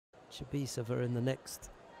Chibisova in the next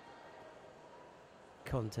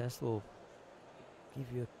contest will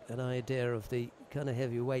give you an idea of the kind of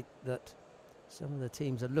heavyweight that some of the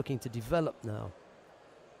teams are looking to develop now.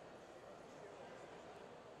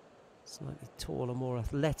 Slightly taller, more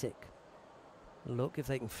athletic look, if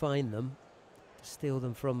they can find them, to steal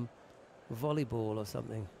them from volleyball or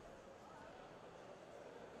something.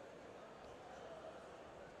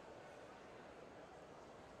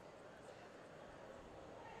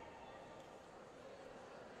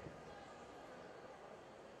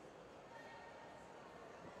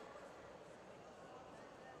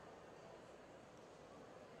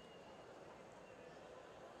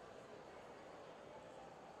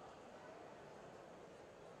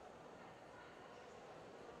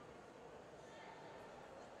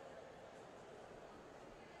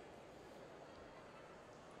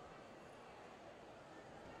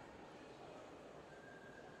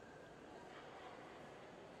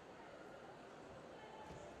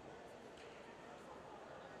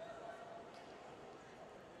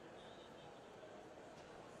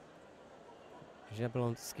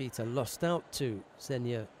 Jablonskyte lost out to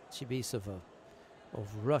Ksenia Chibisova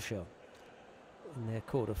of Russia in their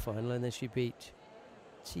quarterfinal, and then she beat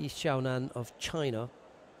Qi Xiaonan of China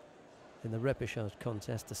in the repechage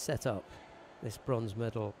contest to set up this bronze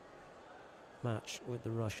medal match with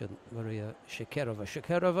the Russian Mariia Sherekova.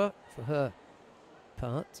 Sherekova, for her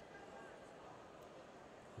part,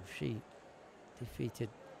 she defeated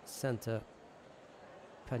Sandra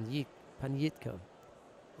Panyitka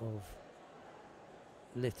of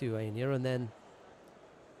Lithuania, and then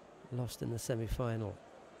lost in the semi-final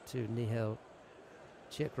to Nihal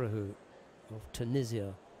Chekrahu of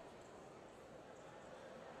Tunisia.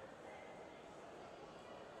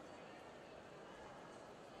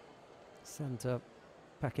 Santa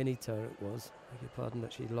Pakinita it was, I beg your pardon,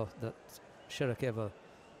 that she lost, that Sherekova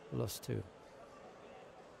lost to.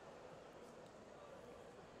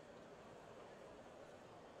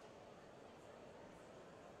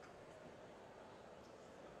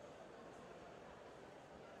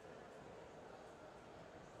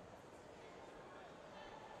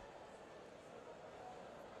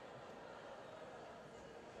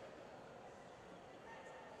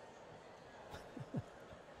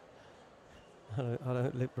 I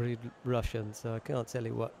don't read Russian, so I can't tell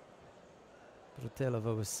you what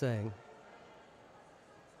Bratelova was saying.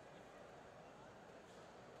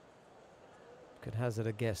 Could hazard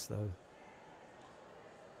a guess, though.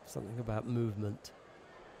 Something about movement.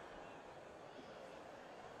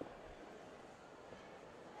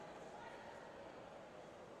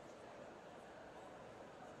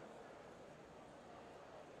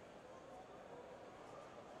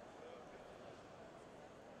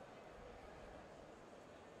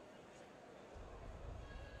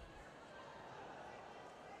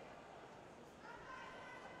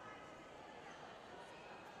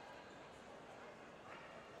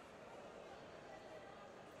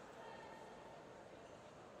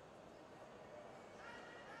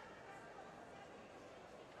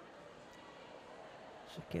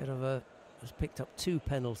 Sherekova has picked up 2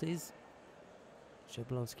 penalties.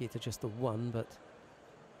 Jablonskyte just the 1, but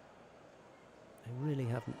they really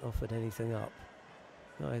haven't offered anything up,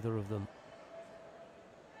 neither of them.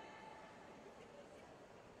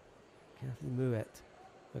 Kathy Mouet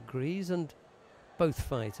agrees, and both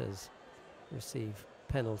fighters receive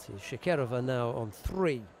penalties. Sherekova now on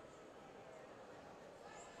 3.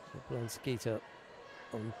 Jablonskyte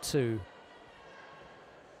on 2.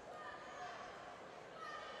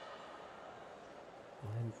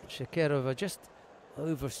 And Sherekova just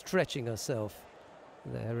overstretching herself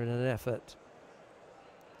there in an effort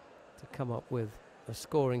to come up with a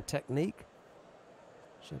scoring technique.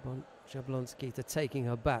 Jablonskyte taking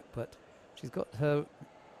her back, but she's got her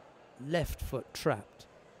left foot trapped.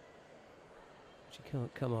 She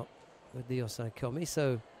can't come up with the osaikomi,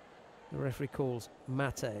 so the referee calls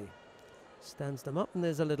mate. Stands them up, and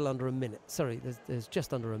there's a little under a minute. Sorry, there's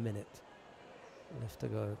just under a minute left to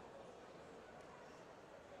go.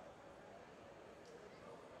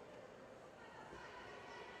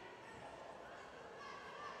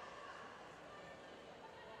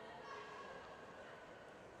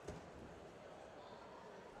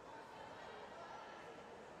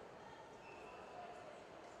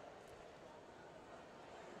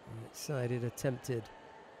 Excited attempted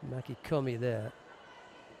Makikomi there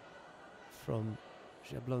from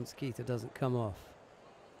Jablonskyte, doesn't come off.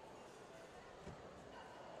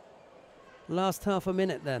 Last half a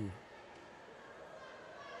minute then.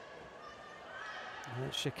 And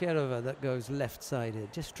it's Sherekova that goes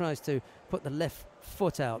left-sided, just tries to put the left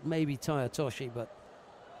foot out, maybe tie a toshi, but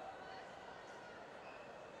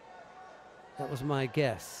That was my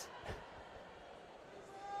guess.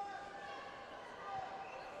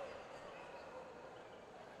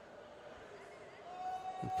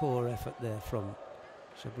 And poor effort there from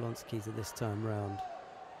Jablonskyte this time round.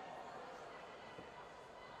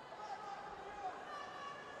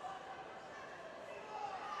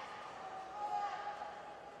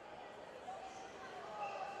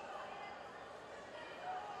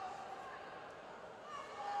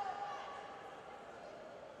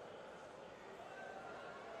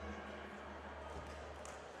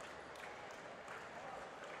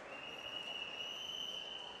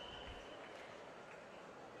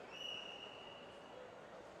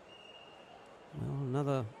 Well,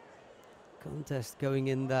 another contest going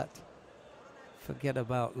in that forget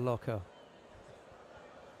about locker.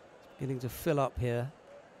 It's beginning to fill up here.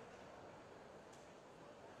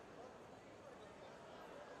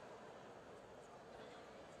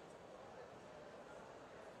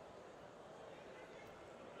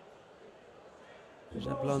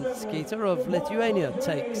 Jablonskyte of Lithuania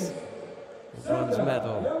takes the bronze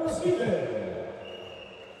medal.